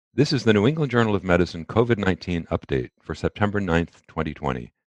This is the New England Journal of Medicine COVID-19 update for September 9th,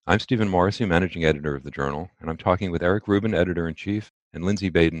 2020. I'm Stephen Morrissey, managing editor of the journal, and I'm talking with Eric Rubin, editor-in-chief, and Lindsay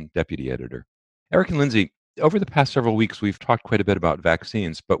Baden, deputy editor. Eric and Lindsay, over the past several weeks, we've talked quite a bit about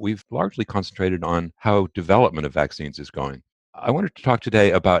vaccines, but we've largely concentrated on how development of vaccines is going. I wanted to talk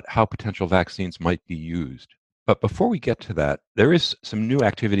today about how potential vaccines might be used. But before we get to that, there is some new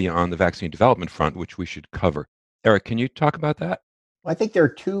activity on the vaccine development front, which we should cover. Eric, can you talk about that? Well, I think there are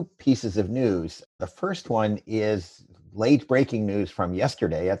two pieces of news. The first one is late breaking news from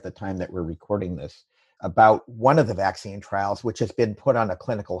yesterday at the time that we're recording this about one of the vaccine trials, which has been put on a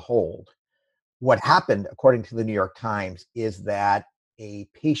clinical hold. What happened, according to the New York Times, is that a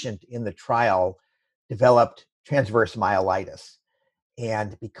patient in the trial developed transverse myelitis.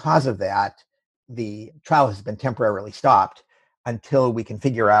 And because of that, the trial has been temporarily stopped until we can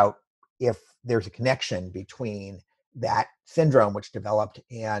figure out if there's a connection between that syndrome which developed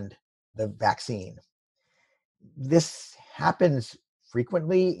and the vaccine. This happens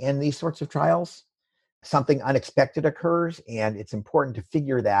frequently in these sorts of trials. Something unexpected occurs, and it's important to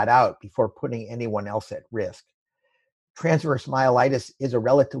figure that out before putting anyone else at risk. Transverse myelitis is a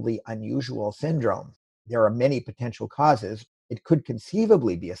relatively unusual syndrome. There are many potential causes. It could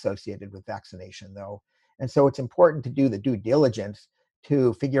conceivably be associated with vaccination, though. And so it's important to do the due diligence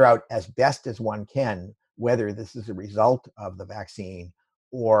to figure out as best as one can whether this is a result of the vaccine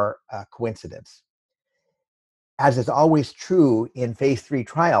or a coincidence. As is always true in phase 3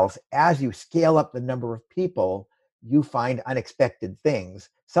 trials, as you scale up the number of people, you find unexpected things,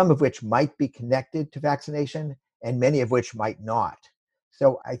 some of which might be connected to vaccination and many of which might not.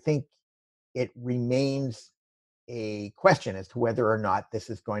 So I think it remains a question as to whether or not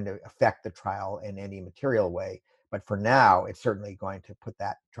this is going to affect the trial in any material way. But for now, it's certainly going to put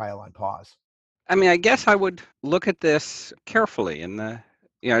that trial on pause. I guess I would look at this carefully. And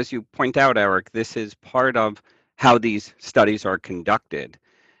as you point out, Eric, this is part of how these studies are conducted.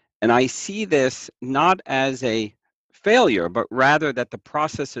 And I see this not as a failure, but rather that the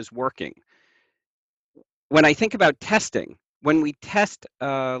process is working. When I think about testing, when we test,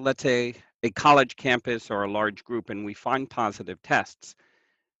 let's say, a college campus or a large group and we find positive tests,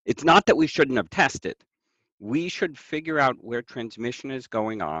 it's not that we shouldn't have tested. We should figure out where transmission is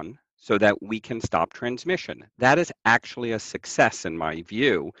going on so that we can stop transmission. That is actually a success in my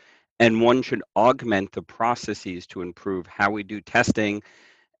view, and one should augment the processes to improve how we do testing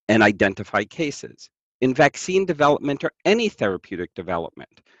and identify cases. In vaccine development or any therapeutic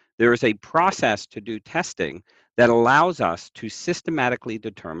development, there is a process to do testing that allows us to systematically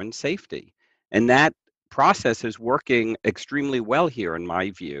determine safety. And that process is working extremely well here, in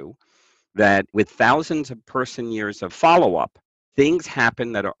my view, that with thousands of person years of follow-up, things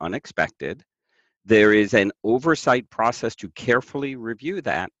happen that are unexpected. There is an oversight process to carefully review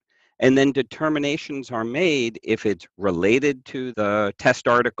that, and then determinations are made if it's related to the test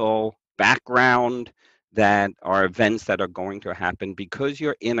article, background, that are events that are going to happen. Because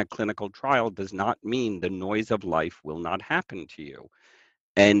you're in a clinical trial does not mean the noise of life will not happen to you.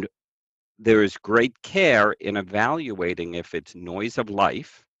 And there is great care in evaluating if it's noise of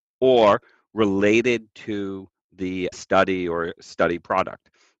life or related to the study or study product.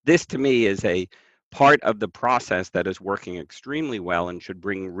 This to me is a part of the process that is working extremely well and should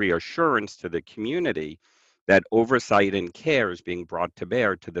bring reassurance to the community that oversight and care is being brought to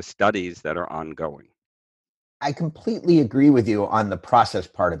bear to the studies that are ongoing. I completely agree with you on the process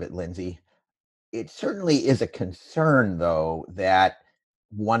part of it, Lindsay. It certainly is a concern, though, that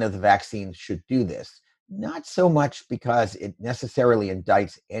one of the vaccines should do this. Not so much because it necessarily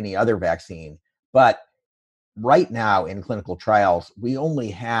indicts any other vaccine, but right now in clinical trials, we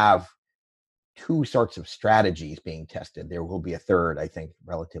only have two sorts of strategies being tested. There will be a third, I think,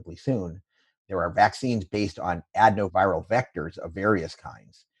 relatively soon. There are vaccines based on adenoviral vectors of various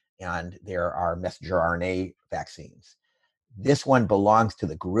kinds, and there are messenger RNA vaccines. This one belongs to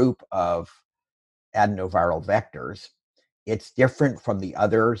the group of adenoviral vectors. It's different from the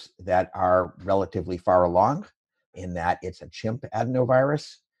others that are relatively far along in that it's a chimp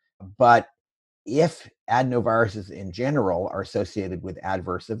adenovirus. But if adenoviruses in general are associated with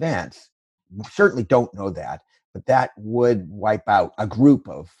adverse events, we certainly don't know that, but that would wipe out a group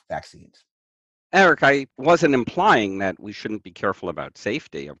of vaccines. Eric, I wasn't implying that we shouldn't be careful about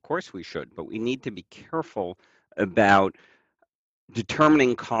safety. Of course we should, but we need to be careful about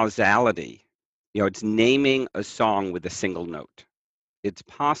determining causality. It's naming a song with a single note. It's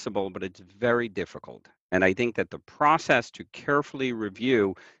possible, but it's very difficult. And I think that the process to carefully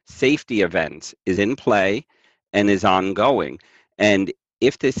review safety events is in play and is ongoing. And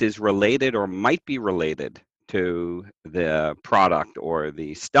if this is related or might be related to the product or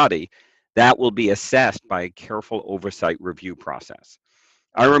the study, that will be assessed by a careful oversight review process.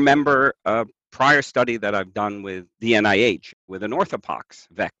 I remember a prior study that I've done with the NIH with an orthopox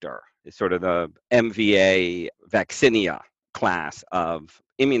vector. It's sort of the MVA vaccinia class of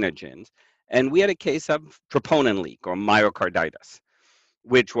immunogens. And we had a case of troponin leak or myocarditis,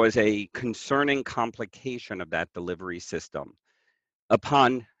 which was a concerning complication of that delivery system.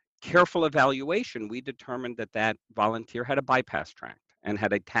 Upon careful evaluation, we determined that that volunteer had a bypass tract and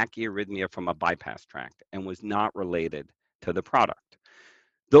had a tachyarrhythmia from a bypass tract and was not related to the product.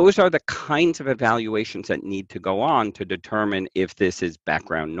 Those are the kinds of evaluations that need to go on to determine if this is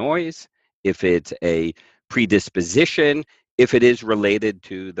background noise, if it's a predisposition, if it is related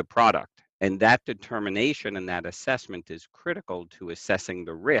to the product. And that determination and that assessment is critical to assessing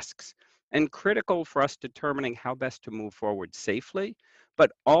the risks and critical for us determining how best to move forward safely,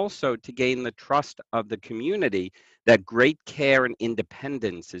 but also to gain the trust of the community that great care and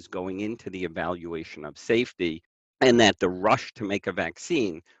independence is going into the evaluation of safety, and that the rush to make a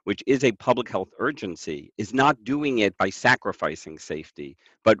vaccine, which is a public health urgency, is not doing it by sacrificing safety,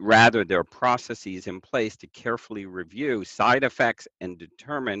 but rather there are processes in place to carefully review side effects and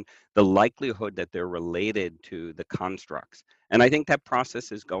determine the likelihood that they're related to the constructs. And I think that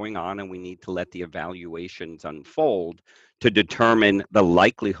process is going on, and we need to let the evaluations unfold to determine the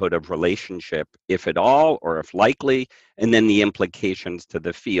likelihood of relationship, if at all, or if likely, and then the implications to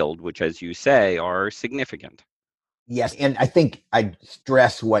the field, which, as you say, are significant. Yes, and I think I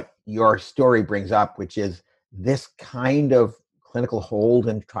stress what your story brings up, which is this kind of clinical hold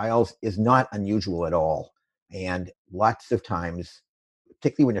in trials is not unusual at all. And lots of times,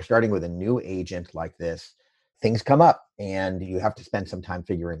 particularly when you're starting with a new agent like this, things come up and you have to spend some time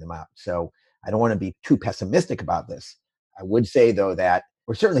figuring them out. So I don't want to be too pessimistic about this. I would say, though, that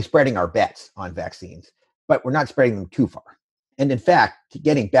we're certainly spreading our bets on vaccines, but we're not spreading them too far. And in fact,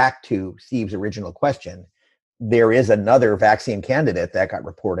 getting back to Steve's original question, there is another vaccine candidate that got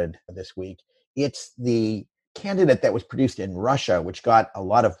reported this week. It's the candidate that was produced in Russia, which got a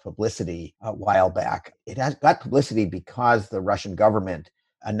lot of publicity a while back. It has got publicity because the Russian government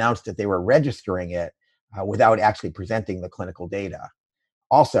announced that they were registering it without actually presenting the clinical data.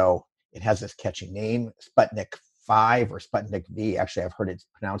 Also, it has this catchy name, Sputnik 5 or Sputnik V. Actually, I've heard it's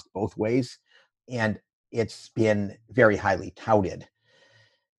pronounced both ways. And it's been very highly touted.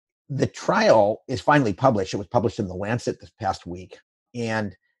 The trial is finally published. It was published in The Lancet this past week,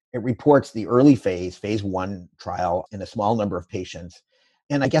 and it reports the early phase 1 trial in a small number of patients.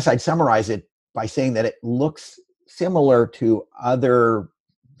 And I guess I'd summarize it by saying that it looks similar to other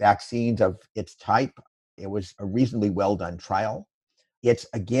vaccines of its type. It was a reasonably well done trial. It's,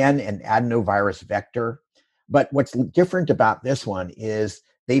 again, an adenovirus vector. But what's different about this one is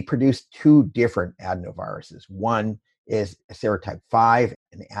they produced two different adenoviruses. One is a serotype 5,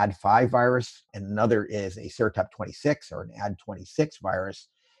 an Ad5 virus, and another is a serotype 26 or an Ad26 virus,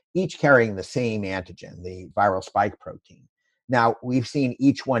 each carrying the same antigen, the viral spike protein. Now, we've seen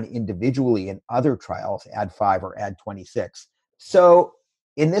each one individually in other trials, Ad5 or Ad26. So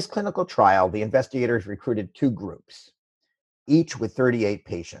in this clinical trial, the investigators recruited two groups, each with 38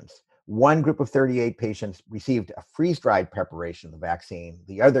 patients. One group of 38 patients received a freeze-dried preparation of the vaccine.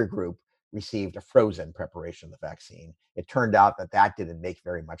 The other group received a frozen preparation of the vaccine. It turned out that that didn't make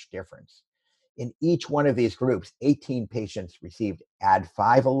very much difference. In each one of these groups, 18 patients received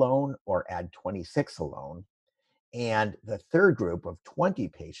Ad5 alone or Ad26 alone. And the third group of 20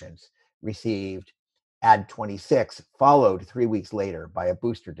 patients received Ad26, followed 3 weeks later by a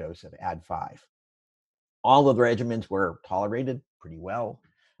booster dose of Ad5. All of the regimens were tolerated pretty well.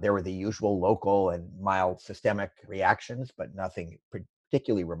 There were the usual local and mild systemic reactions, but nothing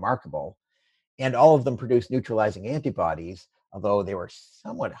particularly remarkable. And all of them produced neutralizing antibodies, although they were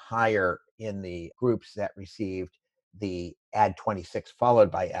somewhat higher in the groups that received the Ad26 followed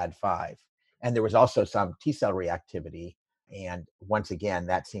by Ad5. And there was also some T-cell reactivity. And once again,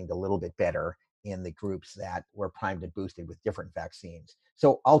 that seemed a little bit better in the groups that were primed and boosted with different vaccines.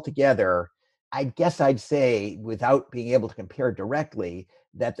 So altogether, I guess I'd say, without being able to compare directly,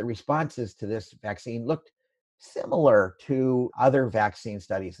 that the responses to this vaccine looked similar to other vaccine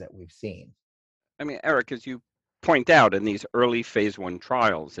studies that we've seen. I mean, Eric, as you point out, in these early phase 1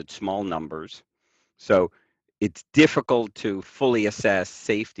 trials, it's small numbers. So it's difficult to fully assess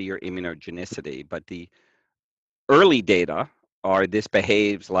safety or immunogenicity, but the early data are this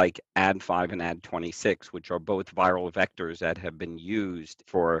behaves like Ad5 and Ad26, which are both viral vectors that have been used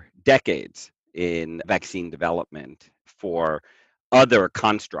for decades in vaccine development for other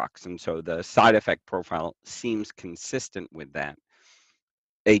constructs. And so the side effect profile seems consistent with that.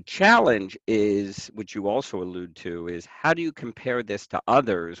 A challenge is, which you also allude to, is how do you compare this to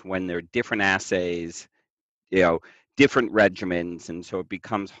others when they're different assays, you know, different regimens, and so it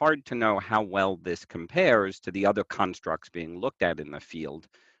becomes hard to know how well this compares to the other constructs being looked at in the field.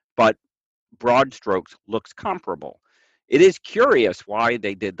 But broad strokes looks comparable. It is curious why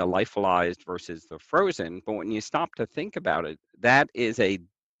they did the lyophilized versus the frozen, but when you stop to think about it, that is a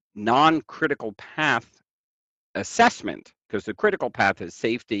non-critical path assessment, because the critical path is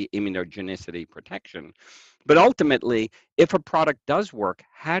safety, immunogenicity, protection. But ultimately, if a product does work,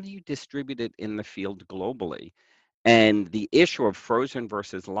 how do you distribute it in the field globally? And the issue of frozen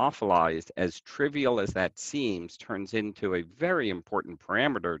versus lyophilized, as trivial as that seems, turns into a very important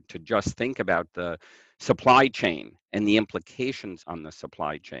parameter to just think about the supply chain and the implications on the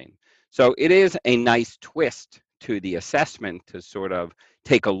supply chain. So it is a nice twist to the assessment to sort of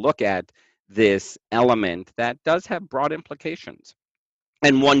take a look at this element that does have broad implications.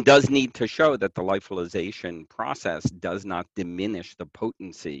 And one does need to show that the lyophilization process does not diminish the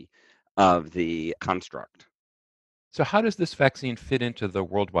potency of the construct. So, how does this vaccine fit into the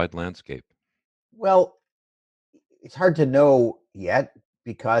worldwide landscape? Well, it's hard to know yet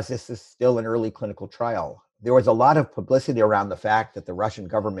because this is still an early clinical trial. There was a lot of publicity around the fact that the Russian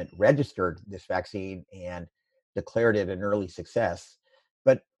government registered this vaccine and declared it an early success.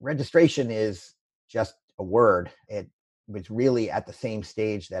 But registration is just a word. It was really at the same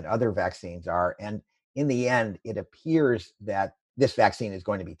stage that other vaccines are. And in the end, it appears that this vaccine is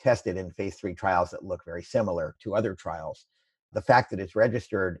going to be tested in phase 3 trials that look very similar to other trials. The fact that it's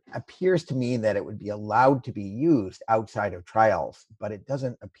registered appears to mean that it would be allowed to be used outside of trials, but it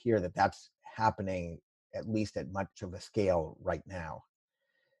doesn't appear that that's happening, at least at much of a scale right now.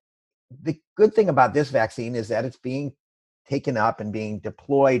 The good thing about this vaccine is that it's being taken up and being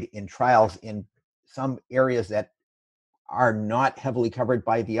deployed in trials in some areas that are not heavily covered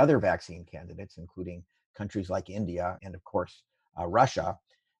by the other vaccine candidates, including countries like India and, of course, Russia.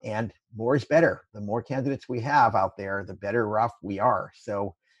 And more is better. The more candidates we have out there, the better off we are.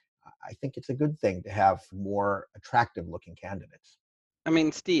 So I think it's a good thing to have more attractive looking candidates. I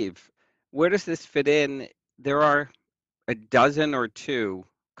mean, Steve, where does this fit in? There are a dozen or two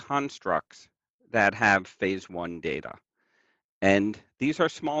constructs that have phase 1 data, and these are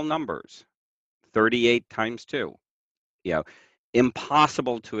small numbers, 38 times 2. You know,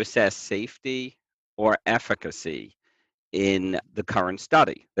 impossible to assess safety or efficacy in the current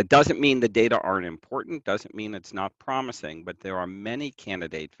study. That doesn't mean the data aren't important, doesn't mean it's not promising, but there are many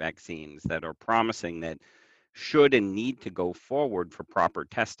candidate vaccines that are promising that should and need to go forward for proper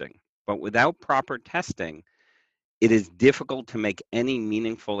testing. But without proper testing, it is difficult to make any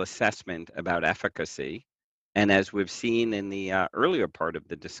meaningful assessment about efficacy. And as we've seen in the earlier part of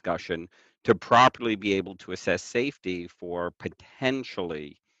the discussion, to properly be able to assess safety for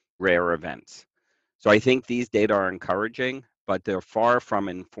potentially rare events. So I think these data are encouraging, but they're far from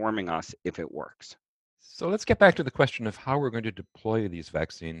informing us if it works. So, let's get back to the question of how we're going to deploy these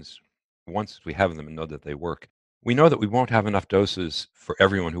vaccines once we have them and know that they work. We know that we won't have enough doses for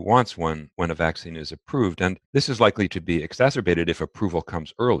everyone who wants one when a vaccine is approved. And this is likely to be exacerbated if approval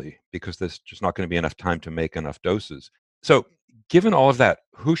comes early, because there's just not going to be enough time to make enough doses. So, given all of that,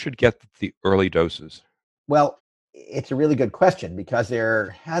 who should get the early doses? Well, it's a really good question because there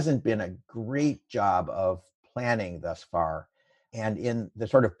hasn't been a great job of planning thus far. And in the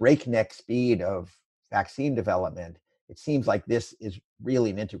sort of breakneck speed of vaccine development, it seems like this is really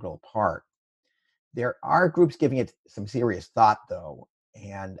an integral part. There are groups giving it some serious thought, though.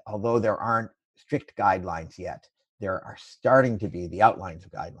 And although there aren't strict guidelines yet, there are starting to be the outlines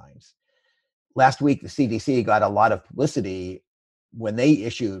of guidelines. Last week, the CDC got a lot of publicity when they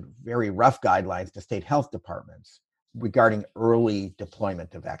issued very rough guidelines to state health departments regarding early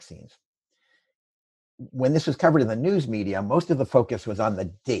deployment of vaccines. When this was covered in the news media, most of the focus was on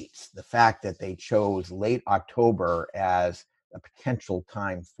the dates, the fact that they chose late October as a potential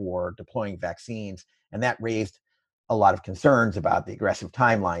time for deploying vaccines. And that raised a lot of concerns about the aggressive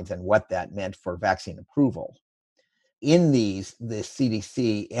timelines and what that meant for vaccine approval. In these, the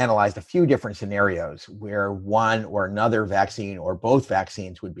CDC analyzed a few different scenarios where one or another vaccine or both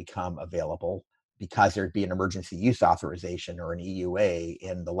vaccines would become available because there'd be an emergency use authorization or an EUA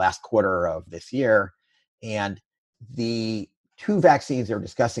in the last quarter of this year. And the two vaccines they're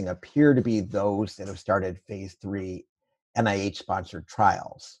discussing appear to be those that have started phase 3 NIH-sponsored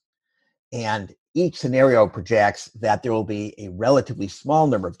trials. And each scenario projects that there will be a relatively small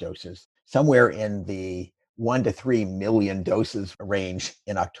number of doses, somewhere in the 1 to 3 million doses range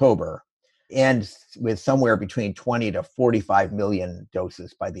in October, and with somewhere between 20 to 45 million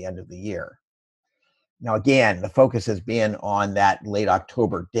doses by the end of the year. Now, again, the focus has been on that late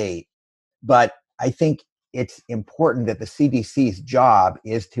October date, but I think it's important that the CDC's job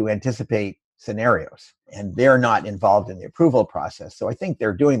is to anticipate scenarios, and they're not involved in the approval process. So I think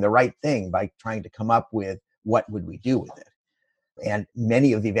they're doing the right thing by trying to come up with what would we do with it. And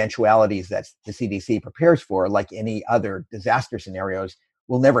many of the eventualities that the CDC prepares for, like any other disaster scenarios,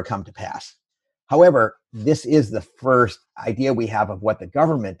 will never come to pass. However, this is the first idea we have of what the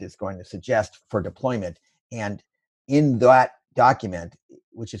government is going to suggest for deployment. And in that document,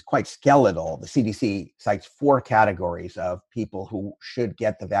 which is quite skeletal, the CDC cites 4 categories of people who should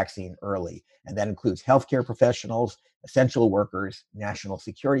get the vaccine early. And that includes healthcare professionals, essential workers, national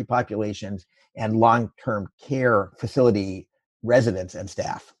security populations, and long-term care facility residents and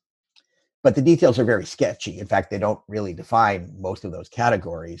staff. But the details are very sketchy. In fact, they don't really define most of those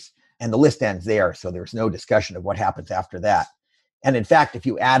categories. And the list ends there, so there's no discussion of what happens after that. And in fact, if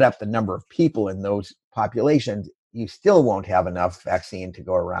you add up the number of people in those populations, you still won't have enough vaccine to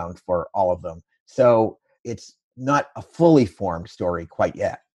go around for all of them. So it's not a fully formed story quite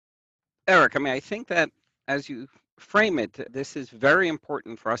yet. Eric, I think that as you frame it, this is very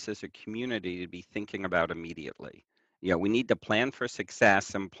important for us as a community to be thinking about immediately. We need to plan for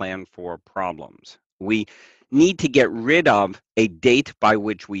success and plan for problems. We need to get rid of a date by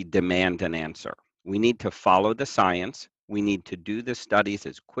which we demand an answer. We need to follow the science. We need to do the studies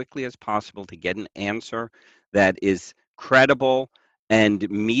as quickly as possible to get an answer that is credible and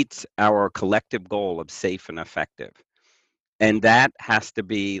meets our collective goal of safe and effective. And that has to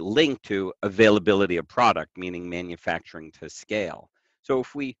be linked to availability of product, meaning manufacturing to scale. So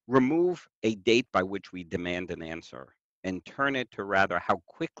if we remove a date by which we demand an answer and turn it to rather how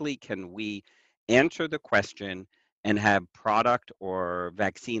quickly can we answer the question and have product or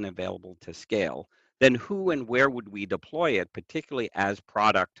vaccine available to scale, then who and where would we deploy it, particularly as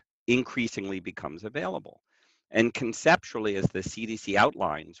product increasingly becomes available? And conceptually, as the CDC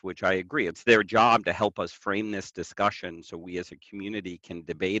outlines, which I agree, it's their job to help us frame this discussion so we as a community can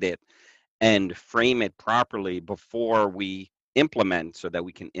debate it and frame it properly before we implement so that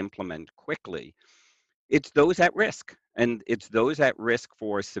we can implement quickly. It's those at risk, and it's those at risk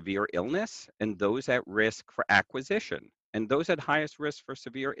for severe illness and those at risk for acquisition and those at highest risk for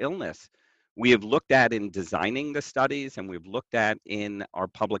severe illness. We have looked at in designing the studies, and we've looked at in our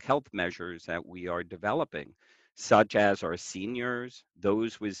public health measures that we are developing, such as our seniors,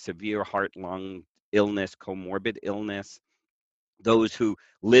 those with severe heart, lung illness, comorbid illness, those who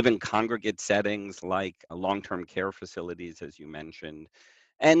live in congregate settings like long-term care facilities, as you mentioned,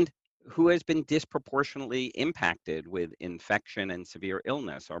 and who has been disproportionately impacted with infection and severe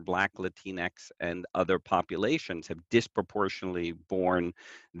illness. Our Black, Latinx, and other populations have disproportionately borne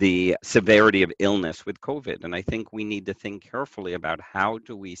the severity of illness with COVID. And I think we need to think carefully about how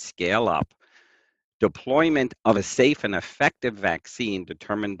do we scale up deployment of a safe and effective vaccine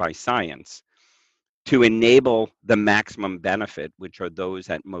determined by science to enable the maximum benefit, which are those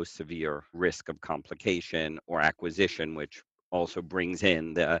at most severe risk of complication or acquisition, which also brings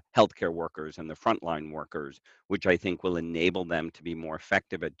in the healthcare workers and the frontline workers, which I think will enable them to be more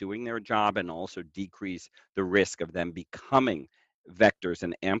effective at doing their job and also decrease the risk of them becoming vectors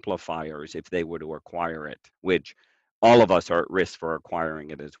and amplifiers if they were to acquire it, which all of us are at risk for acquiring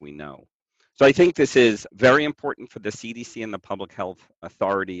it, as we know. So I think this is very important for the CDC and the public health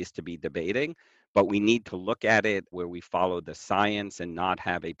authorities to be debating, but we need to look at it where we follow the science and not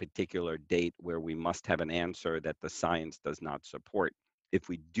have a particular date where we must have an answer that the science does not support. If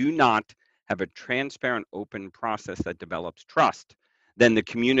we do not have a transparent, open process that develops trust, then the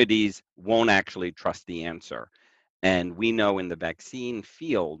communities won't actually trust the answer. And we know in the vaccine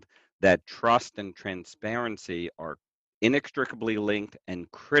field that trust and transparency are inextricably linked and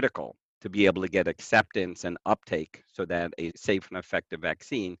critical to be able to get acceptance and uptake so that a safe and effective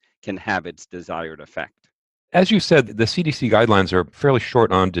vaccine can have its desired effect. As you said, the CDC guidelines are fairly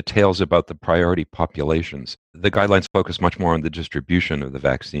short on details about the priority populations. The guidelines focus much more on the distribution of the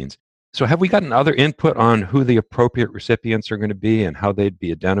vaccines. So have we gotten other input on who the appropriate recipients are going to be and how they'd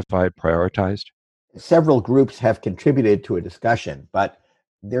be identified, prioritized? Several groups have contributed to a discussion, but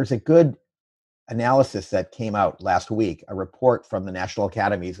there's a good analysis that came out last week, a report from the National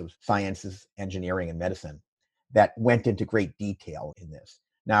Academies of Sciences, Engineering, and Medicine that went into great detail in this.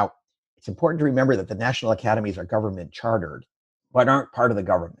 Now, it's important to remember that the National Academies are government chartered, but aren't part of the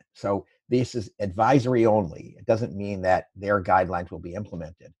government. So this is advisory only. It doesn't mean that their guidelines will be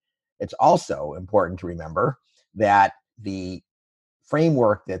implemented. It's also important to remember that the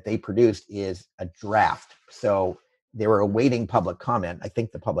framework that they produced is a draft. So they were awaiting public comment. I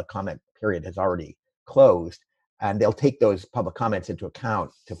think the public comment period has already closed, and they'll take those public comments into account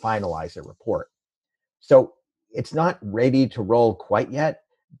to finalize their report. So it's not ready to roll quite yet,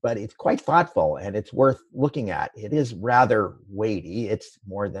 but it's quite thoughtful and it's worth looking at. It is rather weighty. It's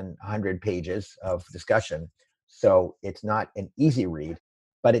more than 100 pages of discussion. So it's not an easy read,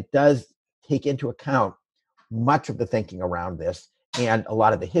 but it does take into account much of the thinking around this and a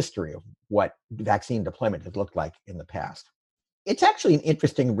lot of the history of what vaccine deployment has looked like in the past. It's actually an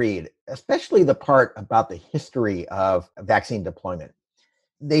interesting read, especially the part about the history of vaccine deployment.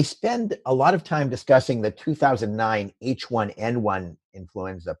 They spend a lot of time discussing the 2009 H1N1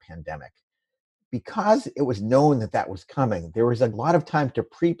 influenza pandemic. Because it was known that that was coming, there was a lot of time to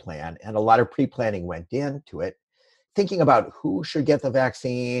pre plan, and a lot of pre planning went into it, thinking about who should get the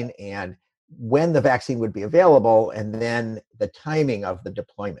vaccine and when the vaccine would be available, and then the timing of the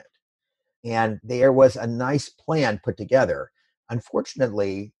deployment. And there was a nice plan put together.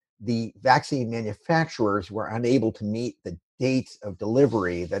 Unfortunately, the vaccine manufacturers were unable to meet the dates of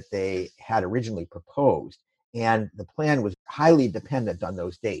delivery that they had originally proposed. And the plan was highly dependent on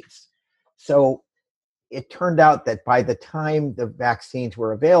those dates. So it turned out that by the time the vaccines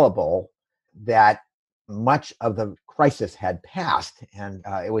were available, that much of the crisis had passed, and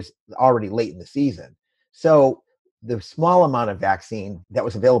it was already late in the season. So the small amount of vaccine that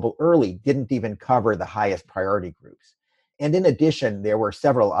was available early didn't even cover the highest priority groups. And in addition, there were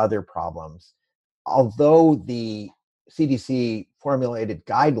several other problems. Although the CDC formulated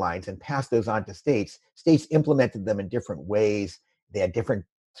guidelines and passed those on to states, states implemented them in different ways. They had different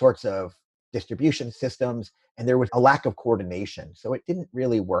sorts of distribution systems, and there was a lack of coordination. So it didn't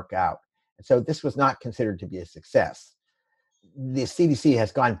really work out. And so this was not considered to be a success. The CDC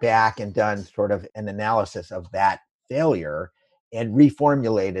has gone back and done sort of an analysis of that failure and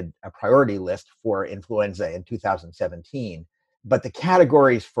reformulated a priority list for influenza in 2017. But the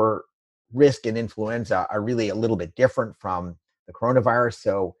categories for risk in influenza are really a little bit different from the coronavirus.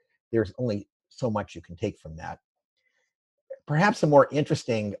 So there's only so much you can take from that. Perhaps a more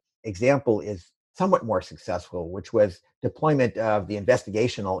interesting example is somewhat more successful, which was deployment of the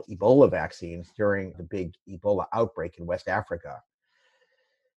investigational Ebola vaccines during the big Ebola outbreak in West Africa.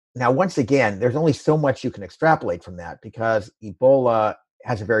 Now, once again, there's only so much you can extrapolate from that because Ebola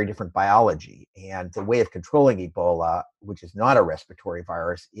has a very different biology. And the way of controlling Ebola, which is not a respiratory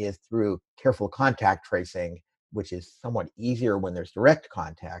virus, is through careful contact tracing, which is somewhat easier when there's direct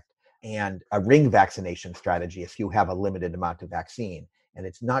contact, and a ring vaccination strategy if you have a limited amount of vaccine. And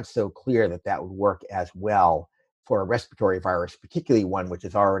it's not so clear that that would work as well for a respiratory virus, particularly one which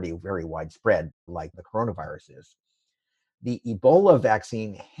is already very widespread, like the coronavirus is. The Ebola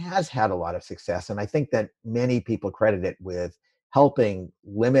vaccine has had a lot of success, and I think that many people credit it with helping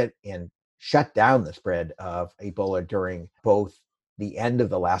limit and shut down the spread of Ebola during both the end of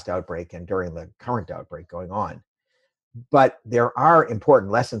the last outbreak and during the current outbreak going on. But there are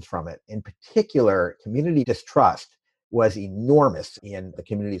important lessons from it. In particular, community distrust was enormous in the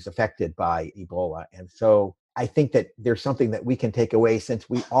communities affected by Ebola. And so I think that there's something that we can take away since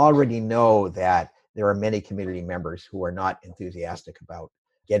we already know that there are many community members who are not enthusiastic about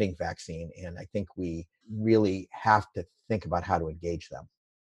getting vaccine. And I think we really have to think about how to engage them.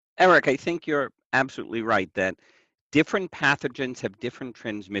 Eric, I think you're absolutely right that different pathogens have different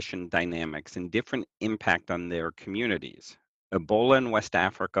transmission dynamics and different impact on their communities. Ebola in West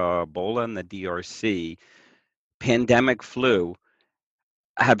Africa, Ebola in the DRC, pandemic flu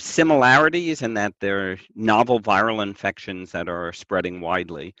have similarities in that they're novel viral infections that are spreading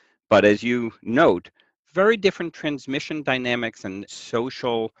widely. But as you note, very different transmission dynamics and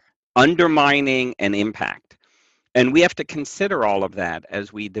social undermining and impact. And we have to consider all of that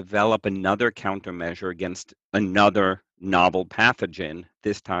as we develop another countermeasure against another novel pathogen,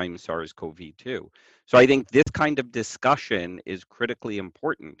 this time SARS-CoV-2. So I think this kind of discussion is critically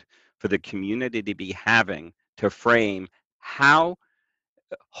important for the community to be having to frame how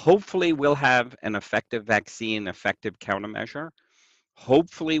hopefully we'll have an effective vaccine, effective countermeasure.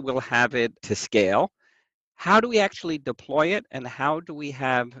 Hopefully we'll have it to scale. How do we actually deploy it, and how do we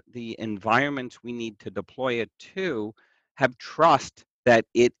have the environments we need to deploy it to have trust that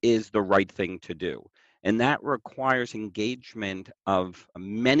it is the right thing to do? And that requires engagement of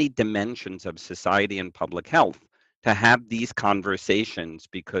many dimensions of society and public health to have these conversations,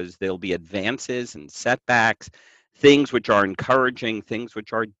 because there'll be advances and setbacks, things which are encouraging, things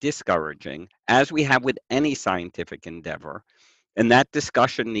which are discouraging, as we have with any scientific endeavor. And that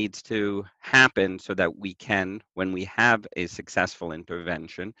discussion needs to happen so that we can, when we have a successful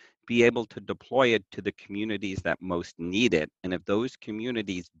intervention, be able to deploy it to the communities that most need it. And if those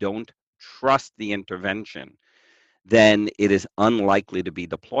communities don't trust the intervention, then it is unlikely to be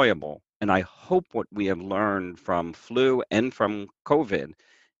deployable. And I hope what we have learned from flu and from COVID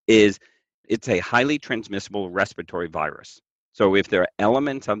is It's a highly transmissible respiratory virus. So if there are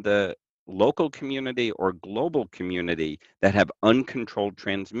elements of the local community or global community that have uncontrolled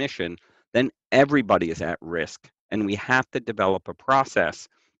transmission, then everybody is at risk. And we have to develop a process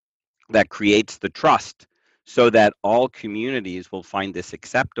that creates the trust so that all communities will find this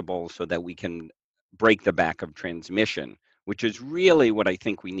acceptable so that we can break the back of transmission, which is really what I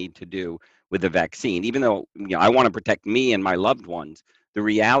think we need to do with the vaccine. Even though I want to protect me and my loved ones, the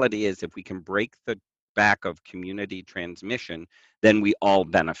reality is if we can break the back of community transmission, then we all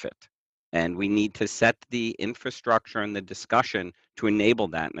benefit. And we need to set the infrastructure and the discussion to enable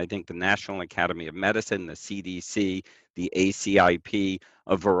that. And I think the National Academy of Medicine, the CDC, the ACIP,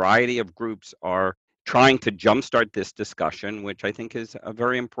 a variety of groups are trying to jumpstart this discussion, which I think is a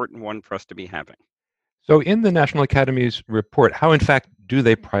very important one for us to be having. So, in the National Academy's report, how in fact do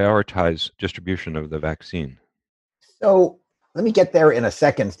they prioritize distribution of the vaccine? So let me get there in a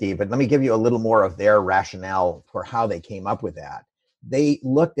second, Steve, but let me give you a little more of their rationale for how they came up with that. They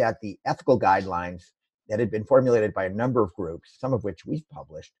looked at the ethical guidelines that had been formulated by a number of groups, some of which we've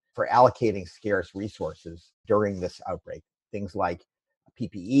published, for allocating scarce resources during this outbreak, things like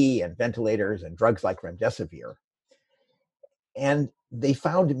PPE and ventilators and drugs like remdesivir. And they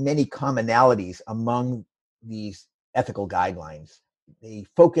found many commonalities among these ethical guidelines. They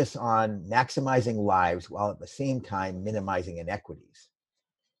focus on maximizing lives while at the same time minimizing inequities.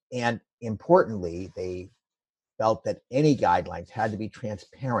 And importantly, they felt that any guidelines had to be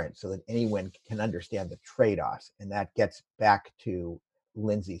transparent so that anyone can understand the trade-offs. And that gets back to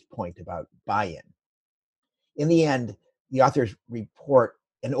Lindsay's point about buy-in. In the end, the authors report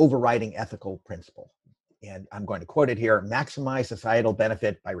an overriding ethical principle. And I'm going to quote it here: maximize societal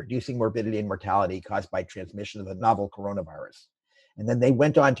benefit by reducing morbidity and mortality caused by transmission of the novel coronavirus. And then they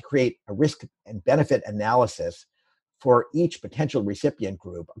went on to create a risk and benefit analysis for each potential recipient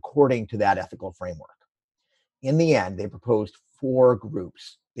group according to that ethical framework. In the end, they proposed 4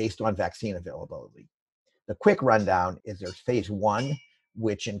 groups based on vaccine availability. The quick rundown is there's phase 1,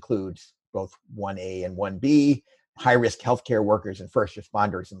 which includes both 1A and 1B, high-risk healthcare workers and first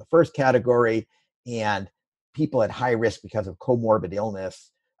responders in the first category, and people at high risk because of comorbid illness,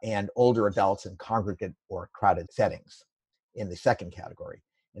 and older adults in congregate or crowded settings in the second category.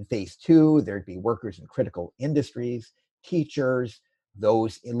 In phase 2, there'd be workers in critical industries, teachers,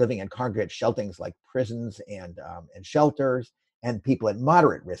 those living in congregate shelters like prisons and shelters, and people at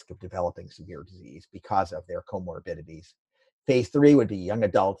moderate risk of developing severe disease because of their comorbidities. Phase 3 would be young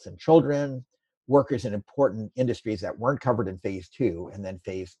adults and children, workers in important industries that weren't covered in phase 2, and then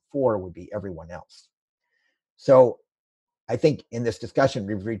phase 4 would be everyone else. So I think in this discussion,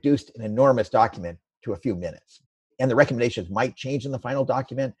 we've reduced an enormous document to a few minutes. And the recommendations might change in the final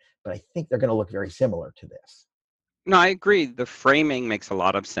document, but I think they're going to look very similar to this. No, I agree. The framing makes a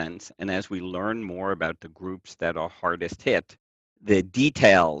lot of sense. And as we learn more about the groups that are hardest hit, the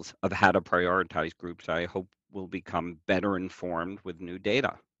details of how to prioritize groups, I hope, will become better informed with new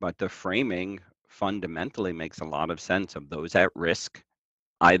data. But the framing fundamentally makes a lot of sense of those at risk,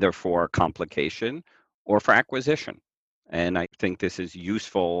 either for complication or for acquisition. And I think this is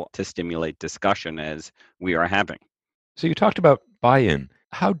useful to stimulate discussion as we are having. So, you talked about buy-in.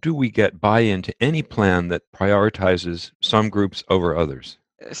 How do we get buy-in to any plan that prioritizes some groups over others?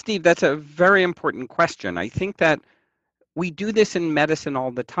 Steve, that's a very important question. I think that we do this in medicine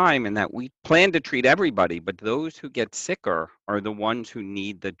all the time, in that we plan to treat everybody, but those who get sicker are the ones who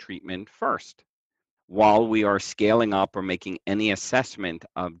need the treatment first, while we are scaling up or making any assessment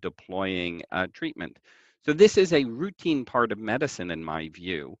of deploying treatment. So this is a routine part of medicine, in my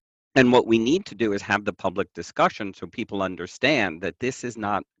view. And what we need to do is have the public discussion so people understand that this is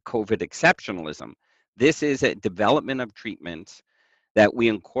not COVID exceptionalism. This is a development of treatments that we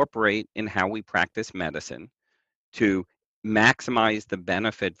incorporate in how we practice medicine to maximize the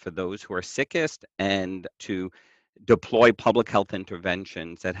benefit for those who are sickest and to deploy public health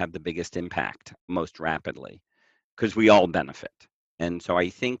interventions that have the biggest impact most rapidly, because we all benefit. And so I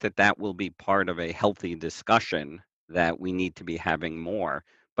think that that will be part of a healthy discussion that we need to be having more,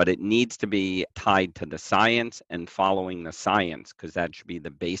 but it needs to be tied to the science and following the science, because that should be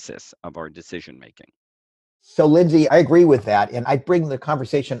the basis of our decision making. So, Lindsay, I agree with that. And I bring the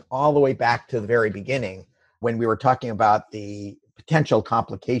conversation all the way back to the very beginning when we were talking about the potential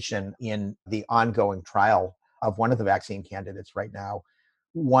complication in the ongoing trial of one of the vaccine candidates right now.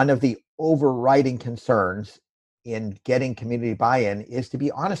 One of the overriding concerns in getting community buy-in is to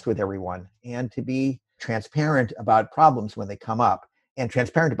be honest with everyone and to be transparent about problems when they come up and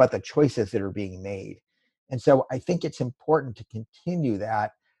transparent about the choices that are being made. And so I think it's important to continue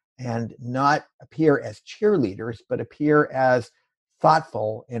that and not appear as cheerleaders, but appear as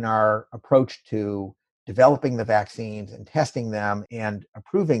thoughtful in our approach to developing the vaccines and testing them and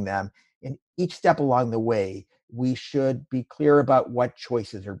approving them. In each step along the way, we should be clear about what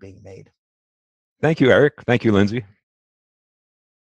choices are being made. Thank you, Eric. Thank you, Lindsay.